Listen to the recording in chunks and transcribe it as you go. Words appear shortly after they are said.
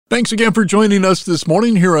Thanks again for joining us this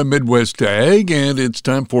morning here on Midwest Ag, and it's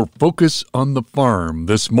time for Focus on the Farm.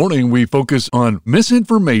 This morning we focus on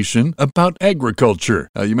misinformation about agriculture.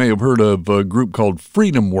 You may have heard of a group called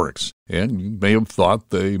FreedomWorks, and you may have thought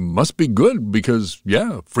they must be good because,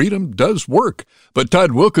 freedom does work. But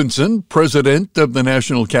Todd Wilkinson, president of the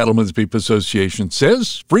National Cattlemen's Beef Association,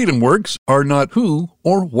 says FreedomWorks are not who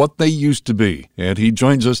or what they used to be. And he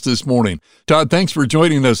joins us this morning. Todd, thanks for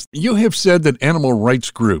joining us. You have said that animal rights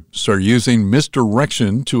groups are using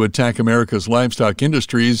misdirection to attack America's livestock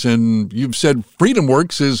industries, and you've said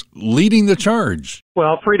FreedomWorks is leading the charge.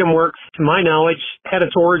 Well, FreedomWorks, to my knowledge, had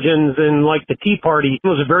its origins in the Tea Party. It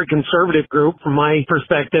was a very conservative group from my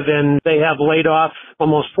perspective, and they have laid off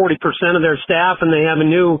almost 40% of their staff, and they have a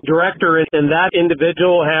new director, and that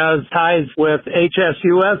individual has ties with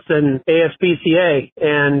HSUS and ASPCA.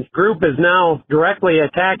 And group is now directly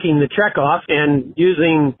attacking the checkoff and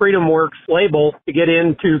using FreedomWorks label to get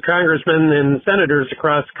into congressmen and senators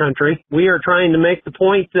across the country. We are trying to make the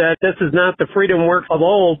point that this is not the FreedomWorks of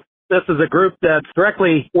old. This is a group that's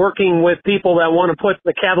directly working with people that want to put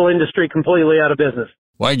the cattle industry completely out of business.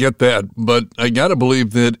 Well, I get that, but I got to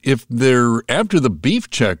believe that if they're after the beef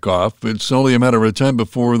checkoff, it's only a matter of time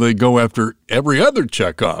before they go after every other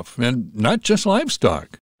checkoff, and not just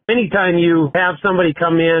livestock. Anytime you have somebody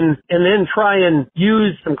come in and then try and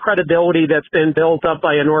use some credibility that's been built up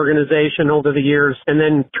by an organization over the years and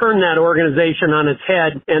then turn that organization on its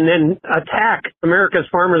head and then attack America's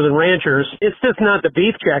farmers and ranchers, it's just not the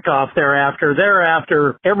beef checkoff they're after. They're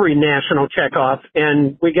after every national checkoff.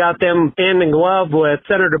 And we got them hand in glove with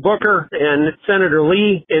Senator Booker and Senator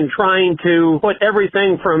Lee in trying to put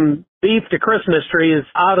everything from beef to Christmas trees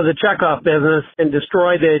out of the checkoff business and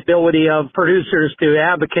destroy the ability of producers to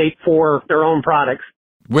advocate for their own products.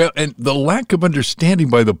 Well, and the lack of understanding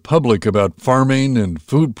by the public about farming and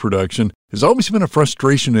food production has always been a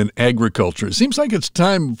frustration in agriculture. It seems like it's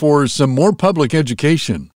time for some more public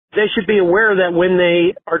education. They should be aware that when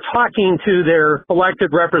they are talking to their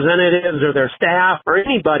elected representatives or their staff or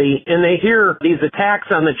anybody and they hear these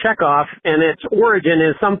attacks on the checkoff and its origin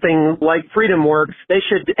is something like FreedomWorks, they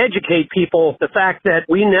should educate people the fact that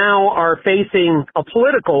we now are facing a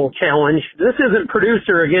political challenge. This isn't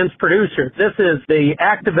producer against producer. This is the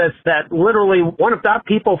activists that literally want to stop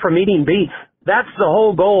people from eating beef. That's the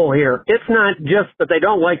whole goal here. It's not just that they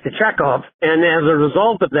don't like the checkoff, and as a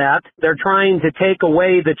result of that, they're trying to take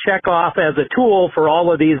away the checkoff as a tool for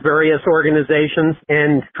all of these various organizations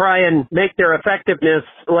and try and make their effectiveness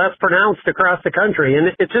less pronounced across the country.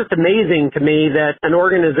 And it's just amazing to me that an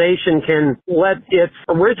organization can let its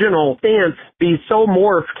original stance be so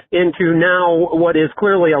morphed into now what is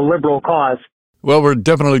clearly a liberal cause. Well, we're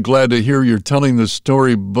definitely glad to hear you're telling this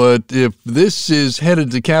story, but if this is headed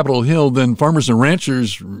to Capitol Hill, then farmers and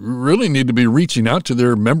ranchers really need to be reaching out to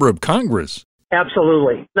their member of Congress.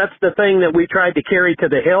 Absolutely. That's the thing that we tried to carry to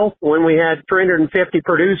the Hill when we had 350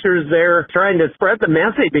 producers there trying to spread the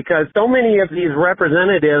message, because so many of these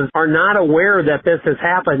representatives are not aware that this has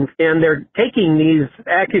happened, and they're taking these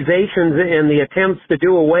accusations and the attempts to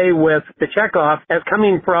do away with the checkoff as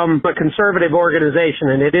coming from a conservative organization,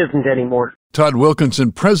 and it isn't anymore. Todd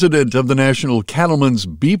Wilkinson, president of the National Cattlemen's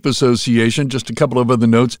Beef Association. Just a couple of other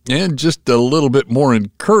notes and just a little bit more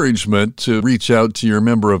encouragement to reach out to your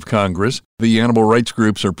member of Congress. The animal rights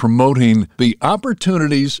groups are promoting the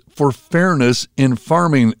Opportunities for Fairness in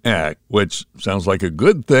Farming Act, which sounds like a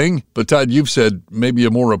good thing. But Todd, you've said maybe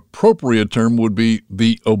a more appropriate term would be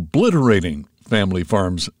the Obliterating Family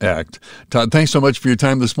Farms Act. Todd, thanks so much for your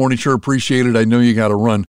time this morning. Sure appreciate it. I know you got to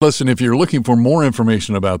run. Listen, if you're looking for more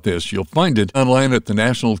information about this, you'll find it online at the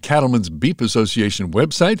National Cattlemen's Beef Association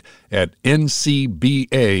website at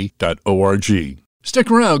ncba.org. Stick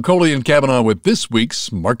around, Coley and Kavanaugh, with this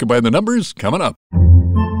week's Market by the Numbers coming up.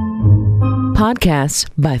 Podcasts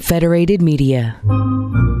by Federated Media.